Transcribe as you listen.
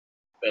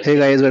Hey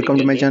guys, welcome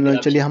to my channel.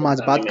 चलिए हम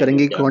आज बात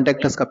करेंगे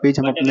कॉन्टैक्ट अस का पेज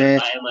हम अपने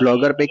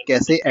ब्लॉगर पे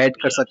कैसे ऐड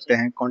कर सकते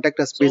हैं।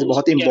 कॉन्टैक्ट अस पेज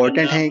बहुत ही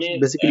इंपॉर्टेंट है।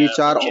 बेसिकली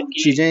चार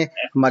चीज़ें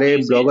हमारे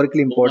ब्लॉगर के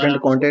लिए important: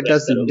 contact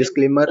us,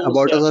 disclaimer,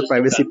 about us और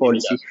प्राइवेसी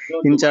पॉलिसी।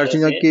 इन चार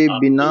चीज़ों के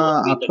बिना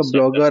आपका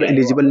ब्लॉगर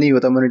एलिजिबल नहीं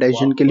होता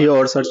मोनेटाइजेशन के लिए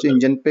और सर्च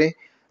इंजन पे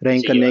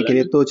रैंक करने के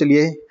लिए। तो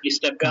चलिए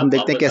हम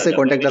देखते हैं कैसे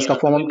कॉन्टैक्ट अस का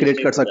फॉर्म हम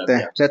क्रिएट कर सकते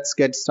हैं। Let's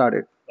get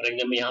started.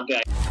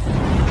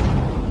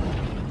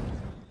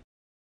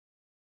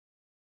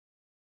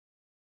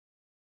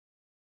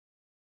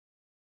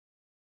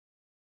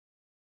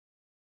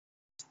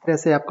 इस तरह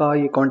से आपका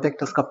ये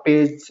कॉन्टैक्ट अस का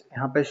पेज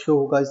यहाँ पे शो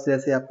होगा। इस तरह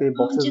से आपके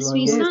बॉक्सेस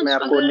होंगे, इसमें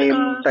आपको name,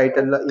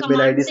 title,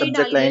 email ID,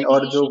 subject line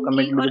और जो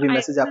कमेंट में जो भी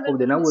मैसेज आपको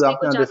देना वो आप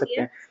यहाँ दे सकते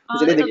हैं। तो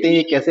चलिए देखते हैं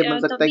ये कैसे बन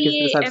सकता है, किस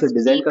हिसाब से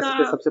डिजाइन कर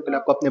सकते हैं। सबसे पहले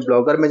आपको अपने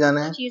ब्लॉगर में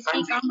जाना है।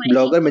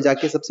 ब्लॉगर में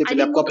जाके सबसे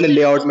पहले आपको अपने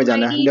लेआउट में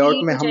जाना है।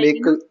 लेआउट में हम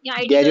एक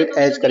गैजेट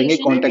ऐड करेंगे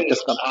कॉन्टैक्ट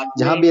अस का।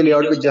 जहाँ भी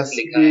लेआउट में जिस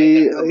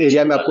भी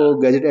एरिया में आपको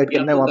गैजेट ऐड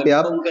करना है वहाँ पे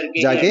आप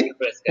जाके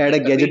ऐड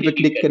अ गैजेट पे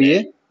क्लिक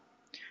करिए।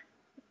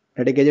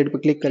 ऐड गैजेट पर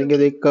क्लिक करेंगे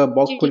तो एक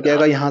बॉक्स खुल के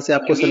आएगा। यहाँ से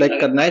आपको सेलेक्ट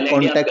करना है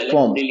कॉन्टैक्ट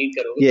फॉर्म।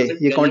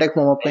 ये कॉन्टैक्ट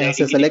फॉर्म आपको यहाँ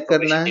से सेलेक्ट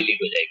करना है।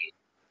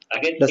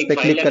 प्लस पे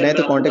क्लिक करें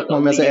तो कॉन्टैक्ट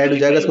फॉर्म में से ऐड हो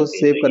जाएगा। इसको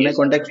सेव करना है।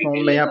 कॉन्टैक्ट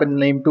फॉर्म में यहाँ पे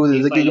नेम टू दे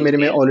दीजिए क्योंकि मेरे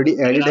में ऑलरेडी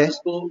एडिड है,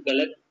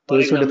 तो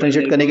इसको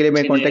डिफरेंशिएट करने के लिए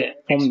मैं कॉन्टैक्ट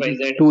फॉर्म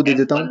 2 दे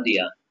देता हूँ।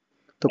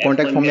 तो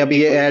कॉन्टैक्ट फॉर्म में अभी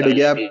ये ऐड हो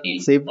गया। आप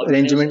सेव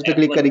अरेंजमेंट पे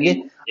क्लिक करेंगे।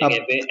 अब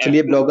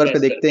चलिए ब्लॉगर पे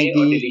देखते हैं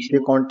कि ये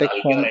कॉन्टैक्ट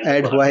फॉर्म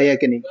ऐड हुआ है या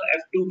कि नहीं।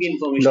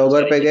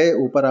 ब्लॉगर पे गए,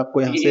 ऊपर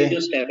आपको यहाँ से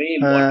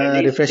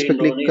रिफ्रेश पे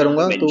क्लिक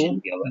करूंगा तो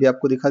भी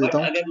आपको दिखा देता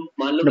हूँ।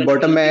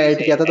 बॉटम में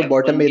ऐड किया था तो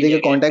बॉटम में देखिए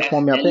कॉन्टैक्ट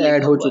फॉर्म यहाँ पे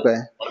ऐड हो चुका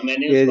है।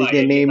 ये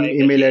देखिए name,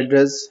 email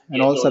address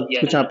and all सब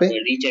कुछ यहाँ पे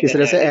इस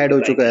तरह से ऐड हो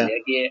चुका है।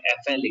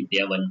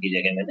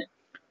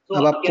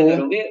 अब आपको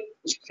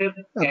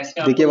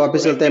देखिए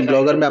वापस चलते हैं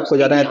ब्लॉगर में। आपको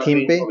जाना है थीम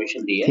पे।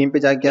 थीम पे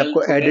जाके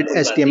आपको एडिट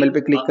एचटीएमएल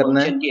पे क्लिक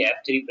करना है।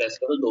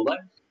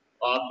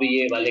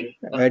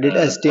 एडिट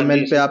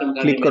एचटीएमएल पे आप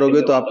क्लिक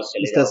करोगे तो आप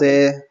इस तरह से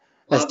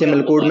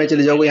एचटीएमएल कोड में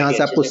चले जाओगे। यहाँ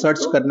से आपको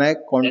सर्च करना है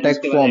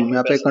कॉन्टैक्ट फॉर्म।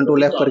 यहाँ पे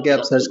कंट्रोल एफ करके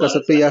आप सर्च कर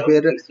सकते हो या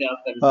फिर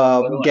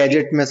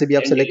गैजेट में से भी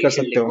आप सेलेक्ट कर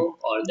सकते हो।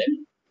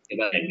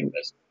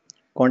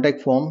 कॉन्टैक्ट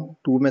फॉर्म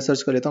 2 में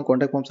सर्च कर लेता हूँ।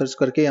 कॉन्टैक्ट फॉर्म सर्च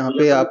करके यहाँ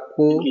पे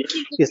आपको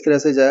इस तरह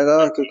से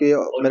जाएगा क्योंकि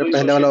मेरा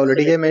पहले वाला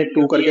ऑलरेडी है। मैं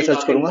 2 करके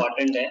सर्च करूंगा।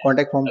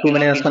 कॉन्टैक्ट फॉर्म 2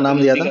 मैंने उसका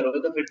नाम दिया था।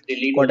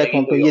 कॉन्टैक्ट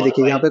फॉर्म 2 ये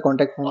देखिए यहाँ पे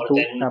कॉन्टैक्ट फॉर्म 2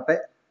 यहाँ पे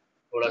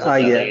आ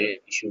गया है।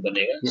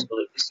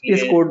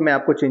 इस कोड में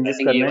आपको चेंजेस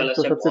करना है।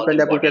 तो सबसे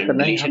पहले आपको क्या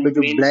करना है, यहाँ पे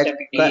जो ब्लैक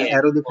का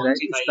एरो दिख रहा है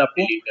इस पर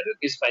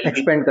आपको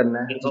एक्सपेंड करना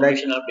है। ब्लैक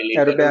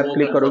एरो पे आप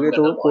क्लिक करोगे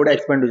तो कोड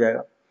एक्सपेंड हो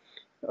जाएगा।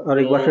 और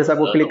एक बार फिर से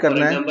आपको क्लिक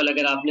करना है।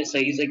 अगर आपने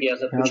सही से किया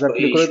सब कुछ,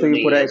 क्लिक करो तो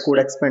ये पूरा कोड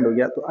एक्सपेंड हो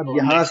गया। तो अब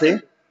यहाँ से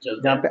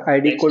जहाँ पे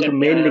आईडी इक्वल टू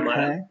मेल लिखा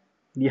है,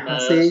 यहाँ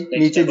से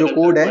नीचे जो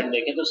कोड है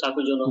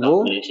वो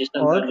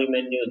और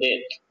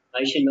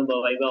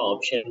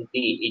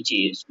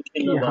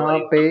यहाँ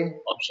पे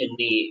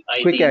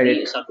क्विक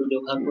एडिट,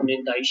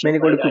 मैंने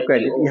कोड क्विक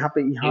एडिट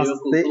यहाँ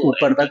से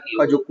ऊपर तक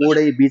का जो कोड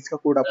है, ये बीच का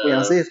कोड आपको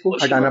यहाँ से इसको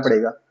हटाना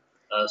पड़ेगा।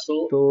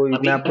 तो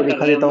मैं आपको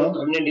दिखा देता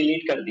हूँ। हमने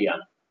डिलीट कर दिया।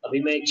 अभी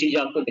मैं एक चीज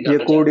आपको दिखाना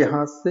चाहता हूँ। ये कोड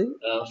यहाँ से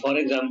फॉर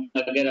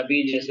एग्जांपल अगर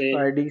अभी जैसे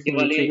आईडी से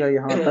नीचे का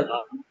यहाँ तक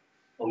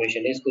इन्फॉर्मेशन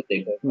है, इसको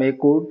देखो। मैं इस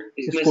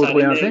कोड को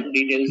यहाँ से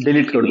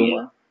डिलीट कर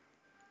दूंगा।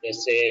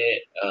 जैसे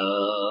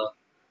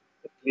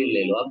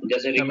ले लो आप,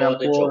 जैसे मैं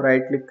आपको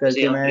राइट क्लिक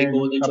करके मैं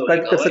आप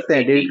कट कर सकते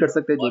हैं, डिलीट कर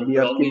सकते हैं, जो भी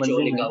आपकी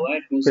मर्जी है।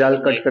 फिलहाल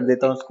कट कर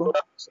देता हूँ उसको।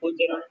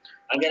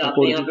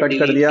 कोड कट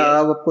कर दिया।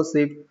 अब आपको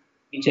सेव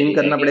चेंज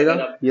करना पड़ेगा।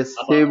 ये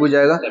सेव हो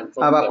जाएगा।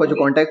 अब आपका जो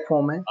कॉन्टैक्ट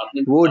फॉर्म है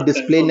वो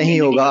डिस्प्ले नहीं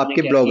होगा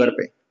आपके ब्लॉगर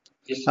पे।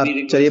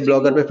 अब चलिए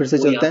ब्लॉगर पे फिर से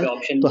चलते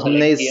हैं। तो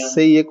हमने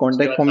इससे ये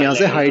कॉन्टैक्ट फॉर्म यहाँ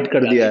से हाइड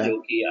कर दिया है।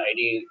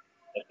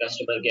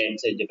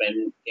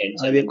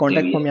 अब ये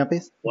कॉन्टैक्ट फॉर्म यहाँ पे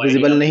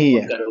विजिबल नहीं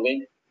है।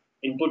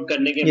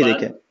 ये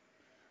देखिए।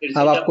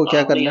 अब आपको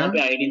क्या करना है,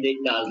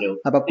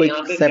 अब आपको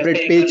एक सेपरेट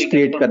पेज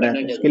क्रिएट करना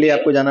है। उसके लिए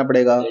आपको जाना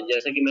पड़ेगा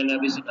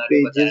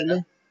पेजेस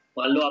में।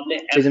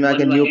 पेज में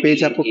आके न्यू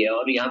पेज आपको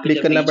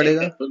क्लिक करना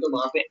पड़ेगा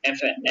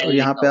और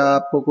यहाँ पे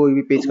आपको कोई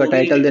भी पेज का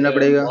टाइटल देना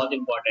पड़ेगा।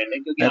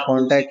 मैं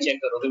कॉन्टैक्ट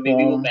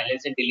फॉर्म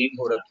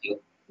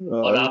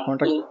और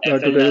कॉन्टैक्ट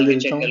ट्यूटोरियल दे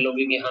देता हूँ।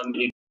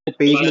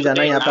 पेज में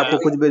जाना है। यहाँ पे आपको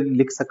कुछ भी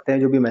लिख सकते हैं,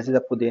 जो भी मैसेज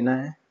आपको देना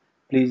है।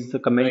 प्लीज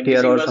कमेंट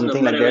हियर और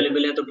समथिंग लाइक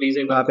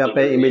दैट। आप यहाँ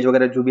पे इमेज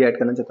वगैरह जो भी ऐड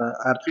करना चाहता है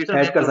आप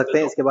ऐड कर सकते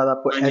हैं। इसके बाद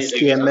आपको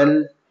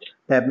HTML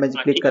टैब में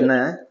क्लिक करना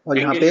है और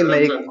यहाँ पे मैं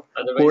एक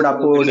कोड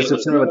आपको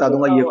डिस्क्रिप्शन में बता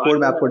दूंगा। ये कोड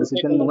मैं आपको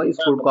डिस्क्रिप्शन में दूंगा। इस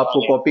कोड को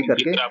आपको कॉपी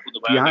करके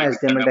यहाँ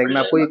HTML टैग में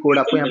आपको ये कोड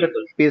आपको यहाँ पे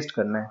पेस्ट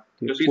करना है।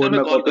 कोड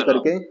में कॉपी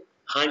करके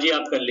हाँ जी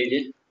आप कर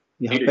लीजिए।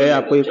 यहाँ पे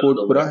आपको ये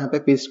कोड पूरा यहाँ पे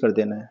पेस्ट कर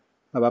देना है।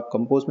 अब आप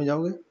कंपोज में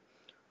जाओगे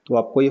तो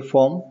आपको ये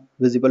फॉर्म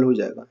विजिबल हो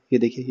जाएगा। ये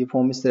देखिए ये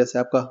फॉर्म इस तरह से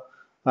आपका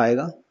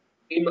आएगा।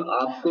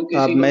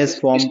 अब मैं इस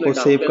फॉर्म को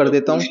सेव कर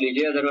देता हूँ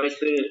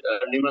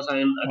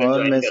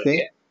और मैं इसके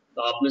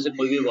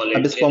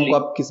अब इस फॉर्म को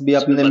आप किसी भी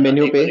अपने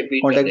मेन्यू पे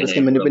कॉन्टैक्ट अस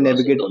के मेन्यू पे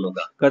नेविगेट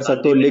कर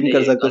सकते हो, लिंक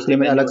कर सकते हो। इसलिए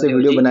मैंने अलग से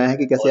वीडियो बनाया है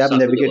कि कैसे आप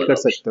नेविगेट कर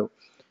सकते हो।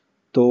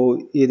 तो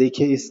ये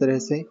देखिए इस तरह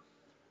से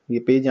ये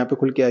पेज यहाँ पे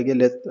खुल के आ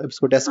गया। अब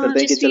इसको टेस्ट करते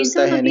हैं कि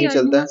चलता है नहीं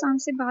चलता है।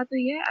 से बात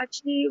हुई है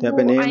एक्चुअली, तो यहाँ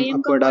पे नेम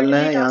आपको डालना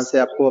है, यहाँ से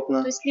आपको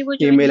अपना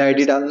ईमेल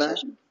आईडी डालना है।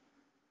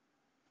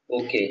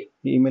 ओके,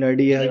 ईमेल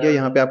आईडी आ गया।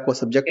 यहाँ पे आपको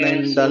सब्जेक्ट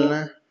लाइन डालना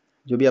है,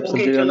 जो भी आप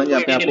सब्जेक्ट डालना है।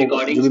 यहाँ पे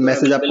आपको जो भी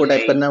मैसेज आपको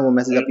टाइप करना है वो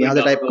मैसेज आप यहाँ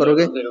से टाइप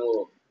करोगे।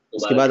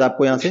 उसके बाद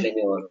आपको यहाँ से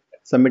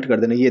सबमिट कर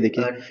देना। ये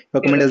देखिए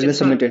डॉक्यूमेंट हैज बीन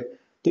सबमिटेड।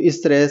 तो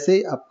इस तरह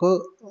से आपको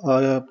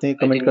अपने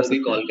कमेंट कर सकते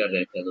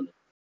हैं।